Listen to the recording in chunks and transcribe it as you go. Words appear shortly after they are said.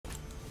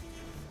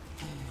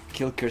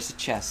Kill Cursed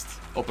Chest.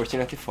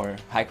 Opportunity for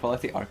high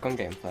quality Archon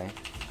gameplay.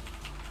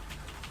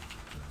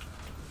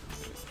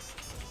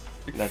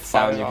 That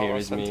sound you hear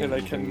is me until I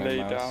moving can my lay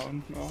mouse.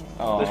 down.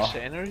 Oh. The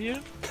Shaner here?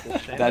 The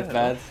Shaner That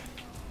bad?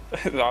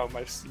 Now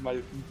my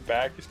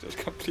back is just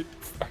completely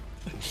fucked.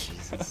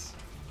 Jesus.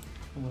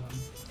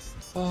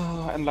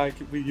 Oh, and like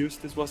we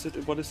used this.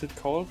 What is it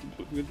called?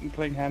 We've been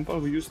playing handball.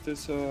 We used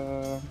this.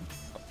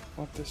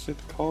 What is it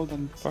called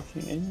in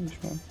fucking English,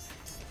 man?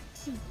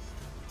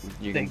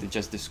 You can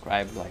just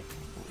describe, like,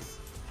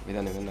 we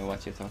don't even know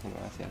what you're talking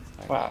about yet.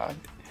 Like, Wow.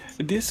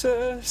 This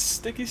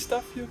sticky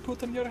stuff you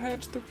put on your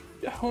hands to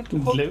hold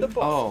the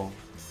ball. oh.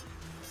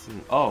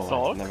 Oh,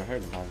 Salt? I've never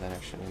heard about that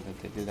actually, that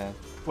they do that.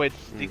 Wait,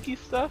 sticky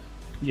stuff?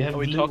 You have Are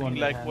we glue talking on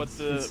your like hands.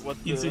 what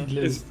It's the... a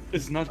glue.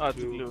 It's not Oh, it's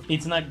glue. glue.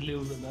 It's not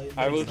glue. But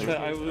I will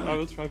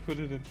try put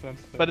it in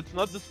translate. But it's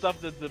not the stuff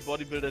that the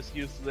bodybuilders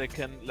use so they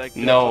can like...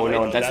 No,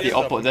 no, that's that's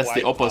the the that's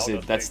the white opposite.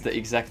 powder That's thing. the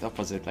exact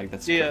opposite. Like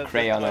that's Yeah,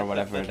 crayon that's or like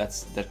whatever. that-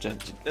 That's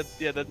just That's,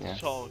 yeah, that's Yeah.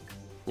 chalk.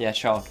 yeah,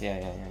 chalk.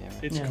 Yeah.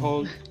 It's Yeah.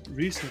 called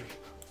resin.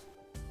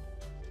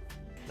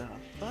 The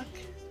fuck?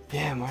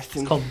 Yeah,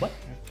 Martin. It's called what?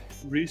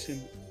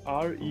 Resin.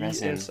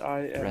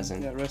 R-E-S-I-N.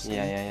 Resin. Yeah, resin.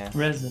 Yeah.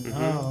 Resin.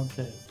 Mhm. Oh,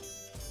 okay.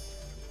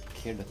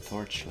 Here the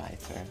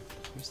torchlighter.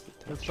 Who's the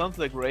That torch? sounds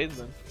like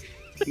raisin.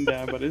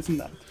 Yeah, but isn't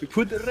that? We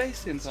put the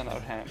raisins on our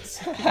hands.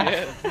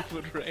 Yeah, it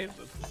would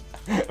raisin.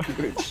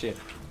 Good shit.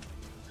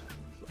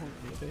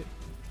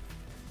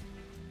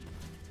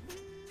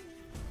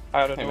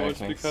 I don't Hey, know. man, It's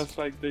thanks. because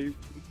like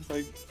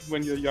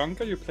when you're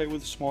younger, you play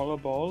with smaller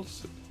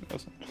balls,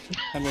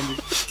 and when you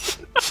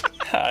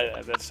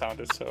yeah, that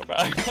sounded so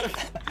bad.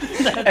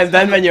 And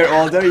then when you're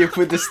older, you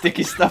put the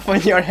sticky stuff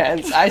on your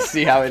hands. I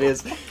see how it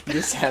is.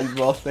 This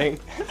handball thing.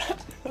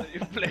 You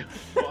play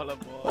with smaller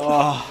balls.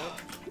 Oh,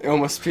 I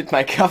almost spit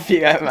my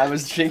coffee. I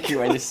was drinking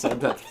when you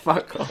said that.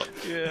 Fuck off.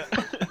 Yeah.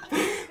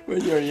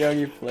 When you're young,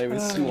 you play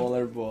with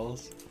smaller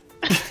balls.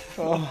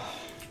 Oh.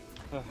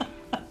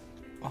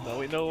 Now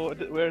we know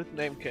where its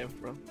name came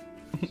from.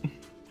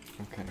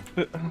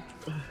 Okay.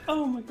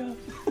 Oh my god.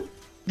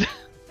 The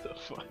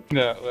fuck?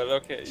 No, well,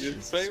 okay. You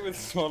Jesus play with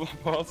Christ. smaller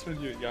balls when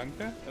you're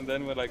younger, and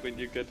then when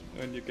you get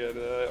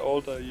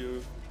older,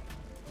 you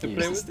Use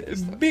play the with sticky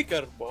stuff.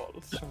 bigger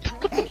balls.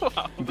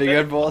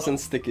 Bigger balls and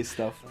sticky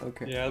stuff.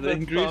 Okay. Yeah, they That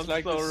increase sounds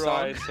like so the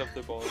wrong. size of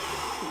the balls.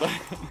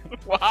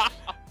 Wow.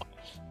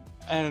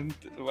 And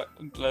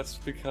that's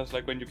because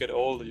like when you get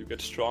older, you get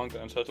stronger,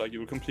 and so it's like you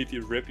will completely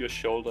rip your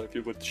shoulder if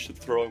you would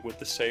throw it with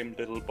the same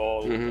little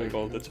ball like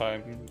all the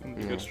time, and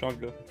you get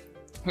stronger.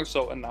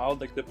 So and now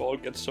like the ball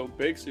gets so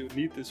big, so you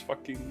need this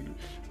fucking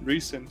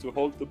reason to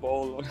hold the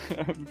ball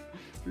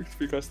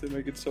because they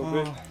make it so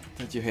big.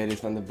 Don't you hate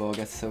it when the ball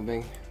gets so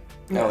big?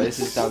 No, this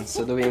is done.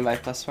 So do we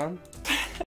invite +1?